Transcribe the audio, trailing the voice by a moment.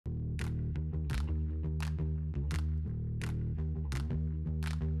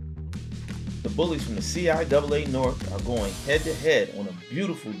The Bullies from the CIAA North are going head-to-head on a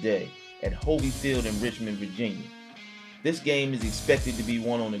beautiful day at Hovey Field in Richmond, Virginia. This game is expected to be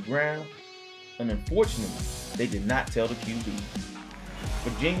won on the ground, and unfortunately, they did not tell the QB.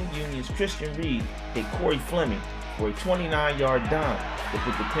 Virginia Union's Christian Reid hit Corey Fleming for a 29-yard dime to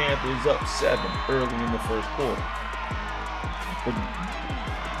put the Panthers up 7 early in the first quarter.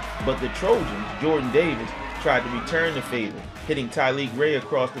 But the Trojans, Jordan Davis, tried to return the favor, hitting Tyleek Ray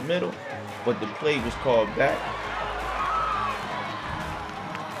across the middle, but the play was called back.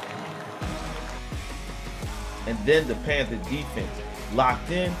 And then the Panthers defense locked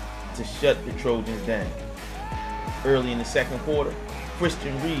in to shut the Trojans down. Early in the second quarter,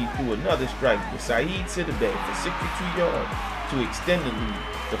 Christian Reid threw another strike to Saeed Sidibe for 62 yards to extend the lead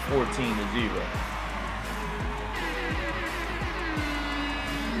to 14-0.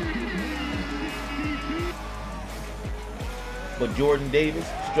 But Jordan Davis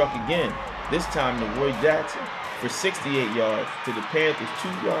struck again, this time to Roy Jackson for 68 yards to the Panthers'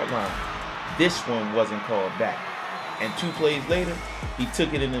 2-yard line. This one wasn't called back, and 2 plays later, he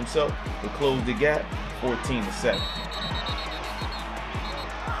took it in himself to close the gap 14-7.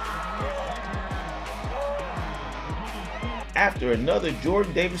 After another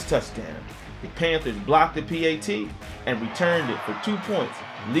Jordan Davis touchdown, the Panthers blocked the PAT and returned it for 2 points,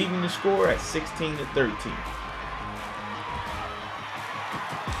 leaving the score at 16-13.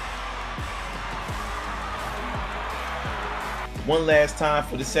 One last time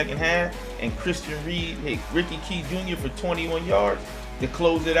for the second half, and Christian Reid hit Ricky Key Jr. for 21 yards to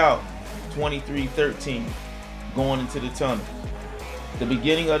close it out, 23-13, going into the tunnel. The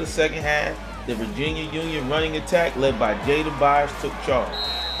beginning of the second half, the Virginia Union running attack led by Jada Byers took charge.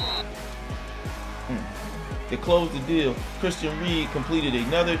 To close the deal, Christian Reid completed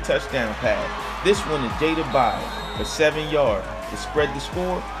another touchdown pass. This one to Jada Byers for 7 yards to spread the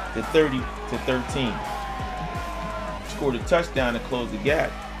score to 30-13. Scored a touchdown to close the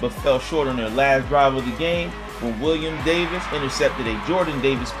gap, but fell short on their last drive of the game when William Davis intercepted a Jordan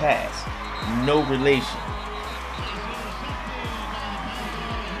Davis pass. No relation.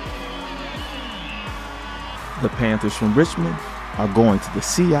 The Panthers from Richmond are going to the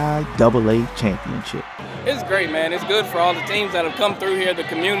CIAA Championship. It's great, man. It's good for all the teams that have come through here, the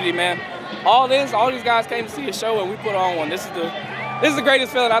community, man. All these guys came to see a show, and we put on one. This is the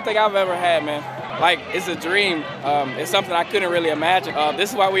greatest feeling I think I've ever had, man. Like, it's a dream. It's something I couldn't really imagine. This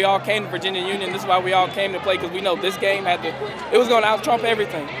is why we all came to Virginia Union. This is why we all came to play, because we know this game it was going to out-trump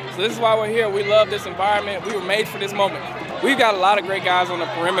everything. So this is why we're here. We love this environment. We were made for this moment. We've got a lot of great guys on the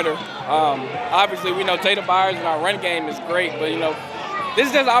perimeter. Obviously, we know Jada Byers and our run game is great, but, you know, this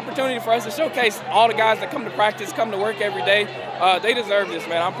is just an opportunity for us to showcase all the guys that come to practice, come to work every day. They deserve this,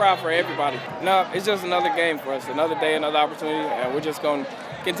 man. I'm proud for everybody. No, it's just another game for us, another day, another opportunity, and we're just going to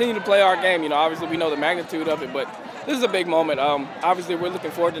continue to play our game. You know, obviously we know the magnitude of it, but this is a big moment. Obviously we're looking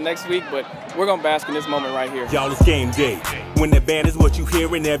forward to next week, but we're going to bask in this moment right here. Y'all, it's game day. When the band is what you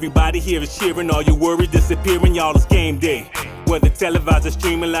hearing, everybody here is cheering. All your worries disappearing, y'all, it's game day. Whether televised or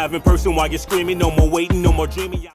streaming live in person while you're screaming, no more waiting, no more dreaming.